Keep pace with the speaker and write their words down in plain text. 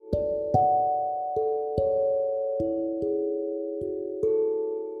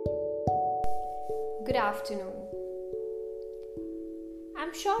Good afternoon.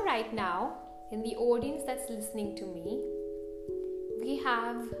 I'm sure right now, in the audience that's listening to me, we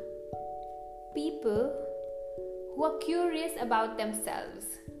have people who are curious about themselves.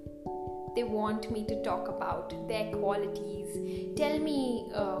 They want me to talk about their qualities. Tell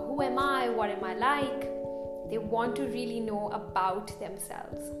me, who am I? What am I like? They want to really know about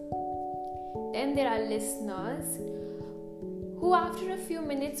themselves. Then there are listeners who after a few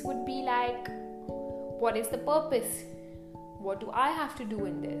minutes would be like, what is the purpose? What do I have to do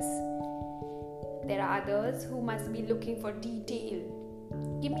in this? There are others who must be looking for detail.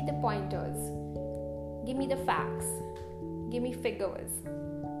 Give me the pointers. Give me the facts. Give me figures.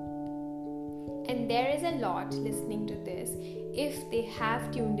 And there is a lot listening to this. If they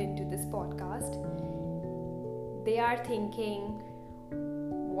have tuned into this podcast, they are thinking,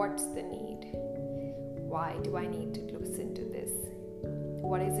 what's the need? Why do I need to listen to this?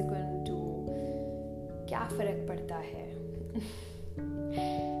 What is it going to do? क्या फर्क पड़ता है?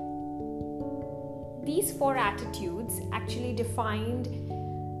 These four attitudes actually defined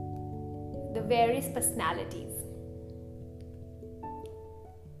the various personalities.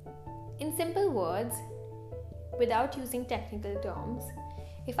 In simple words, without using technical terms,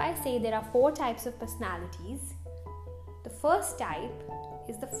 if I say there are four types of personalities, the first type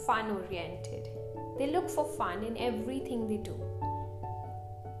is the fun-oriented. They look for fun in everything they do.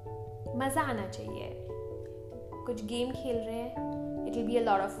 मज़ा आना चाहिए. कुछ game खेल रहे हैं, it will be a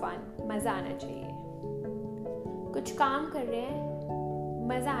lot of fun. मज़ा आना चाहिए. कुछ काम कर रहे हैं,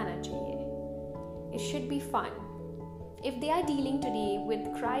 मज़ा आना चाहिए. It should be fun. If they are dealing today with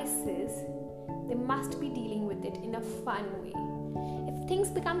crisis, they must be dealing with it in a fun way. If things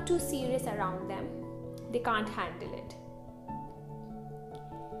become too serious around them, they can't handle it.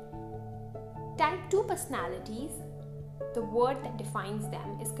 Type 2 personalities, the word that defines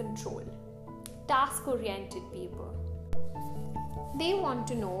them is control. Task-oriented people. They want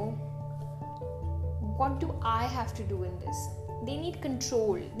to know, what do I have to do in this? They need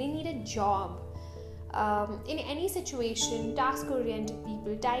control. They need a job. In any situation, task-oriented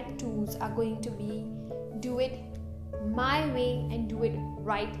people, type 2s, are going to be do it my way and do it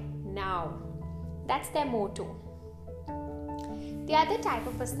right now. That's their motto. The other type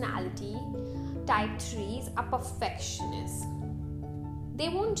of personality, type 3s, are perfectionists. They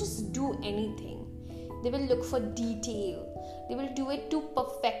won't just do anything. They will look for detail. They will do it to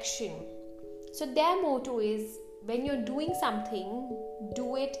perfection. So their motto is, when you're doing something,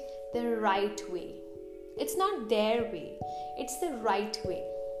 do it the right way. It's not their way. It's the right way.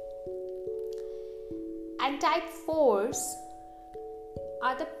 And type 4s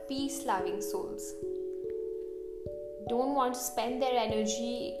are the peace-loving souls. Don't want to spend their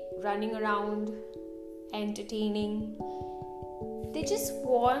energy running around, entertaining. They just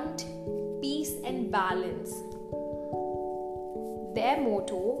want peace and balance. Their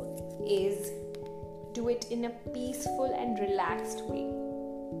motto is, do it in a peaceful and relaxed way.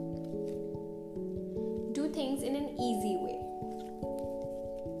 Do things in an easy way.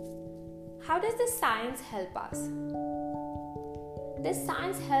 How does the science help us? This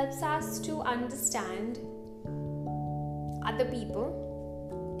science helps us to understand other people.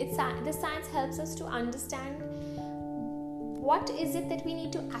 The science helps us to understand what is it that we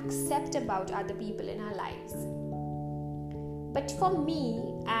need to accept about other people in our lives. But for me,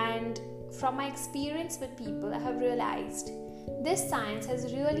 and from my experience with people, I have realized this science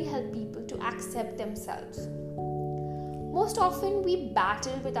has really helped people to accept themselves. Most often we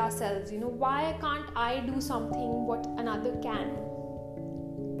battle with ourselves, why can't I do something what another can?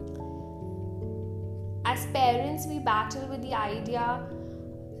 As parents, we battle with the idea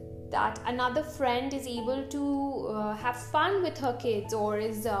that another friend is able to have fun with her kids or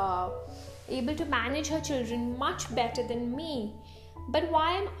is able to manage her children much better than me. But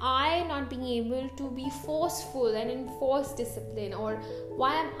why am I not being able to be forceful and enforce discipline? Or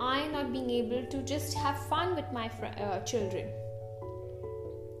why am I not being able to just have fun with my children?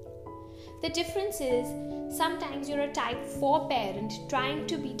 The difference is, sometimes you're a type 4 parent trying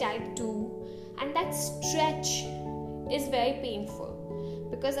to be type 2, and that stretch is very painful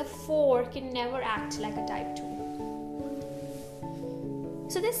because a 4 can never act like a type 2.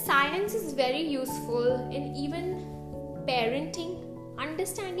 So this science is very useful in even parenting,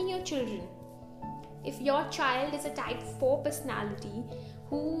 understanding your children. If your child is a type 4 personality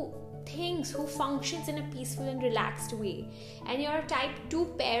who functions in a peaceful and relaxed way, and you're a type 2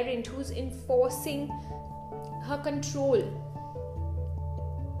 parent who's enforcing her control,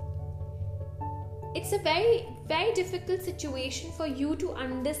 it's a very, very difficult situation for you to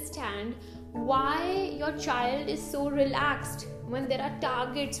understand why your child is so relaxed when there are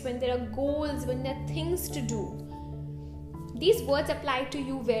targets, when there are goals, when there are things to do. These words apply to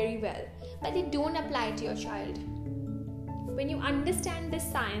you very well, but they don't apply to your child. When you understand this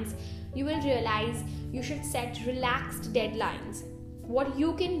science, you will realize you should set relaxed deadlines. What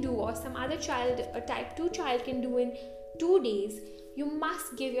you can do, or some other child, a type 2 child, can do in 2 days, you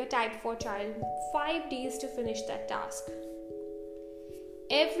must give your type 4 child 5 days to finish that task.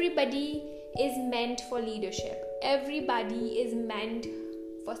 Everybody is meant for leadership. Everybody is meant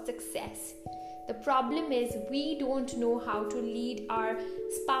for success. The problem is we don't know how to lead our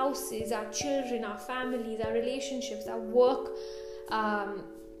spouses, our children, our families, our relationships, our work,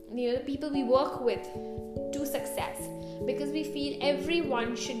 the people we work with to success, because we feel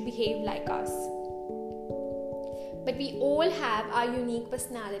everyone should behave like us. But we all have our unique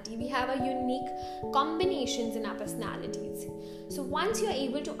personality. We have our unique combinations in our personalities. So once you're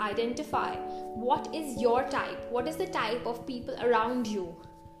able to identify what is your type, what is the type of people around you,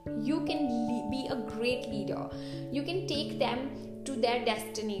 you can be a great leader. You can take them to their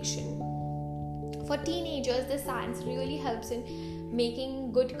destination. For teenagers, the science really helps in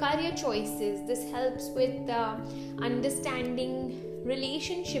making good career choices. This helps with understanding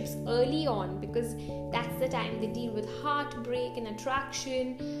relationships early on, because that's the time they deal with heartbreak and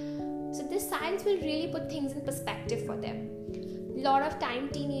attraction. So this science will really put things in perspective for them. A lot of time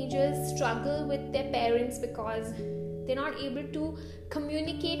teenagers struggle with their parents because they're not able to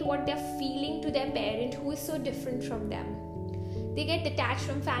communicate what they're feeling to their parent who is so different from them. They get detached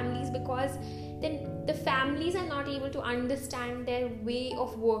from families because then the families are not able to understand their way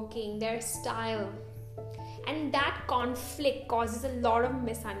of working, their style. And that conflict causes a lot of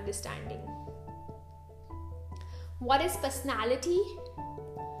misunderstanding. What is personality?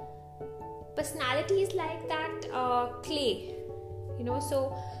 Personality is like that clay,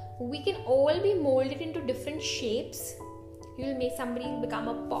 so we can all be molded into different shapes. Somebody will become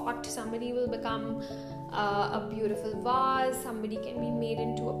a pot, somebody will become a beautiful vase, somebody can be made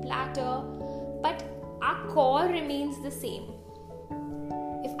into a platter, but our core remains the same.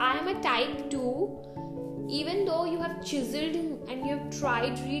 If I am a type 2, even though you have chiseled and you have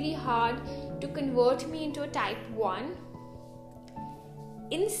tried really hard to convert me into a type 1,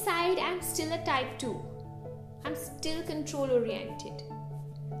 inside I'm still a type 2. I'm still control oriented.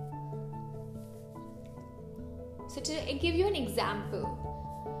 So to give you an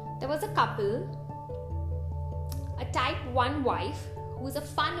example, there was a couple, a type 1 wife who's a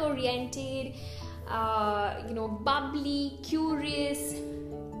fun oriented, bubbly, curious,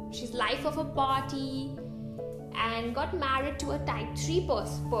 she's life of a party, and got married to a type 3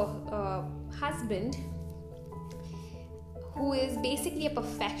 husband who is basically a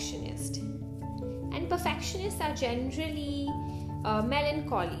perfectionist. And perfectionists are generally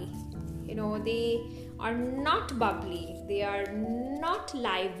melancholy. They are not bubbly, they are not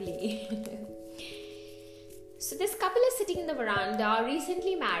lively. So this couple is sitting in the veranda,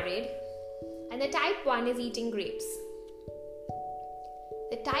 recently married, and the type 1 is eating grapes.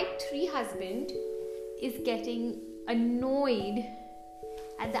 The type 3 husband is getting annoyed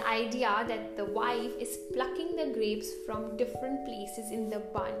at the idea that the wife is plucking the grapes from different places in the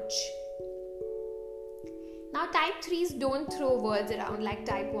bunch. Now type 3s don't throw words around like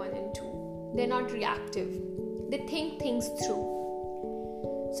type 1 and 2. They're not reactive. They think things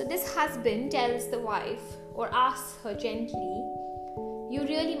through. So this husband tells the wife, or asks her gently, "You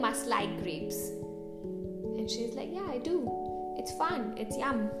really must like grapes." And she's like, "Yeah, I do. It's fun. It's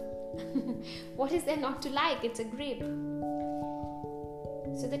yum." What is there not to like? It's a grape.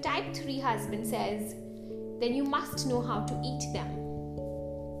 So the type 3 husband says, "Then you must know how to eat them."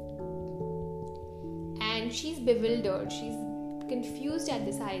 And she's bewildered. She's confused at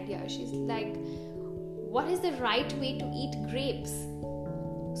this idea. She's like, what is the right way to eat grapes?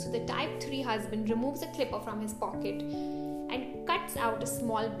 So the type 3 husband removes a clipper from his pocket and cuts out a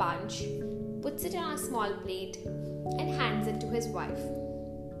small bunch, puts it on a small plate, and hands it to his wife.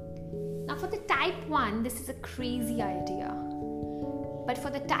 Now for the type 1, this is a crazy idea. But for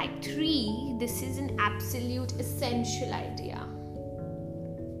the type 3, this is an absolute essential idea.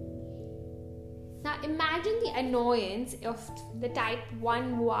 Now imagine the annoyance of the type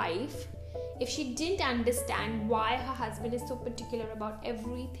 1 wife if she didn't understand why her husband is so particular about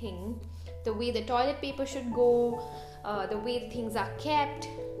everything, the way the toilet paper should go, the way things are kept.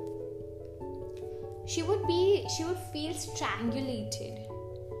 She would feel strangulated.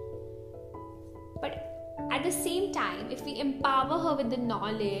 But at the same time, if we empower her with the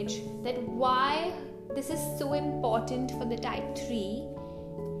knowledge that why this is so important for the type 3,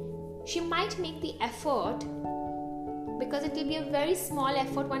 she might make the effort, because it will be a very small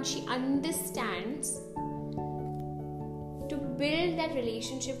effort once she understands, to build that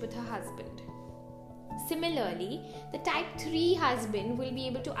relationship with her husband. Similarly, the type 3 husband will be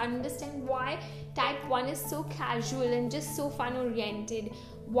able to understand why type 1 is so casual and just so fun oriented,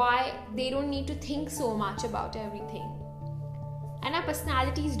 why they don't need to think so much about everything. And our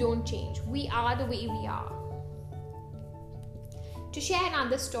personalities don't change. We are the way we are. To share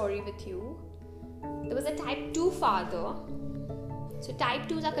another story with you, there was a type 2 father. So type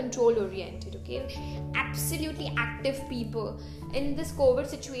 2s are control oriented, okay? Absolutely active people. In this COVID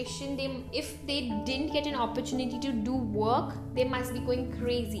situation, if they didn't get an opportunity to do work, they must be going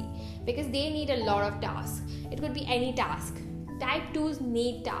crazy because they need a lot of tasks. It could be any task. Type 2s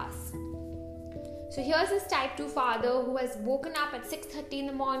need tasks. So here's this type 2 father who has woken up at 6:30 in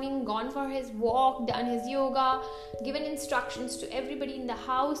the morning, gone for his walk, done his yoga, given instructions to everybody in the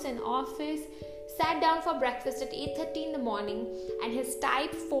house and office, sat down for breakfast at 8:30 in the morning, and his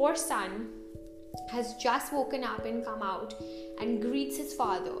type 4 son has just woken up and come out and greets his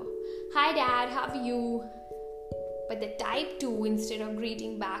father. Hi dad, how are you? But the type 2, instead of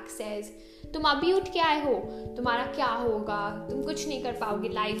greeting back, says, तुम अभी उठ के आए हो, तुम्हारा क्या होगा, तुम कुछ नहीं कर पाओगे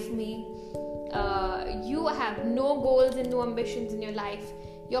लाइफ में, you have no goals and no ambitions in your life,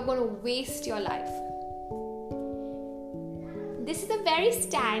 you're going to waste your life. This is a very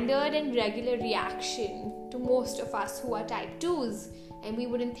standard and regular reaction to most of us who are type 2s, and we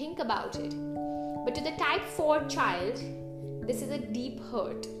wouldn't think about it. But to the type 4 child, this is a deep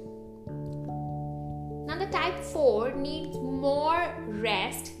hurt. Now the type 4 needs more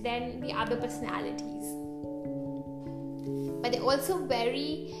rest than the other personalities. But they're also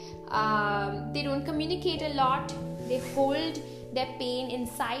very, they don't communicate a lot. They hold their pain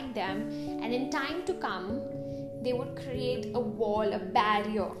inside them, and in time to come, they would create a wall, a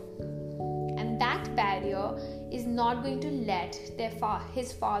barrier. And that barrier is not going to let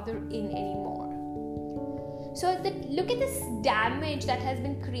his father in anymore. So look at this damage that has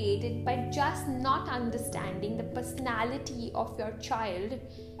been created by just not understanding the personality of your child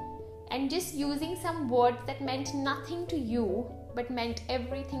and just using some words that meant nothing to you but meant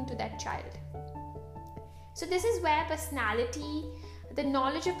everything to that child. So this is where personality, the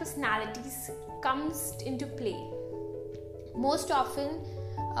knowledge of personalities comes into play. Most often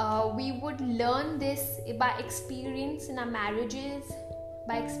we would learn this by experience in our marriages,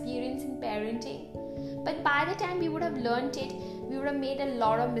 by experience in parenting. But by the time we would have learned it, we would have made a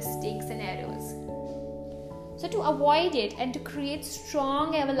lot of mistakes and errors. So to avoid it and to create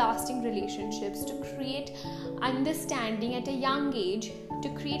strong, everlasting relationships, to create understanding at a young age, to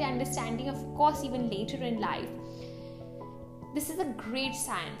create understanding, of course, even later in life, this is a great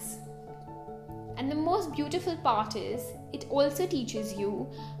science. And the most beautiful part is, it also teaches you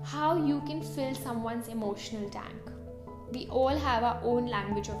how you can fill someone's emotional tank. We all have our own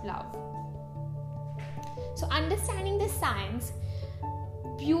language of love. So understanding this science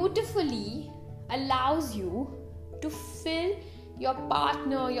beautifully allows you to fill your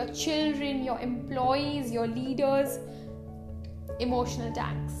partner, your children, your employees, your leaders' emotional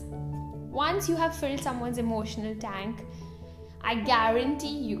tanks. Once you have filled someone's emotional tank, I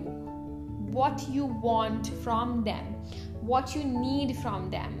guarantee you, what you want from them, what you need from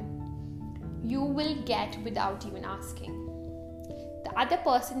them, you will get without even asking. The other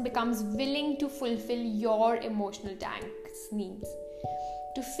person becomes willing to fulfill your emotional tank's needs,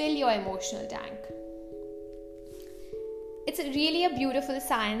 to fill your emotional tank. It's really a beautiful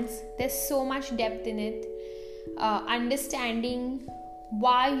science. There's so much depth in it. Understanding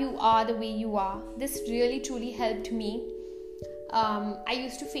why you are the way you are. This really truly helped me. I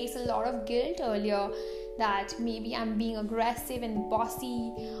used to face a lot of guilt earlier that maybe I'm being aggressive and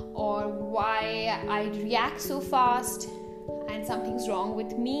bossy, or why I react so fast and something's wrong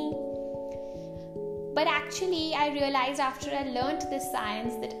with me. But actually, I realized after I learned this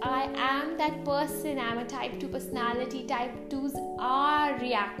science that I am that person. I'm a type 2 personality. Type 2s are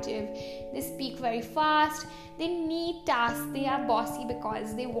reactive. They speak very fast. They need tasks. They are bossy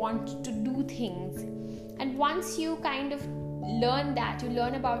because they want to do things. And once you kind of learn that, you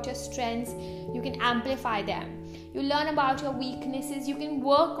learn about your strengths, you can amplify them. You learn about your weaknesses, you can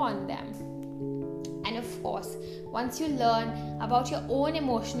work on them. And of course, once you learn about your own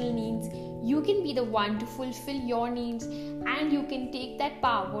emotional needs, you can be the one to fulfill your needs, and you can take that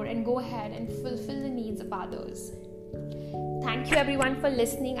power and go ahead and fulfill the needs of others. Thank you everyone for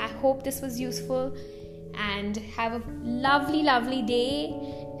listening. I hope this was useful, and have a lovely, lovely day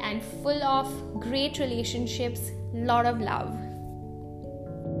and full of great relationships. Lot of love.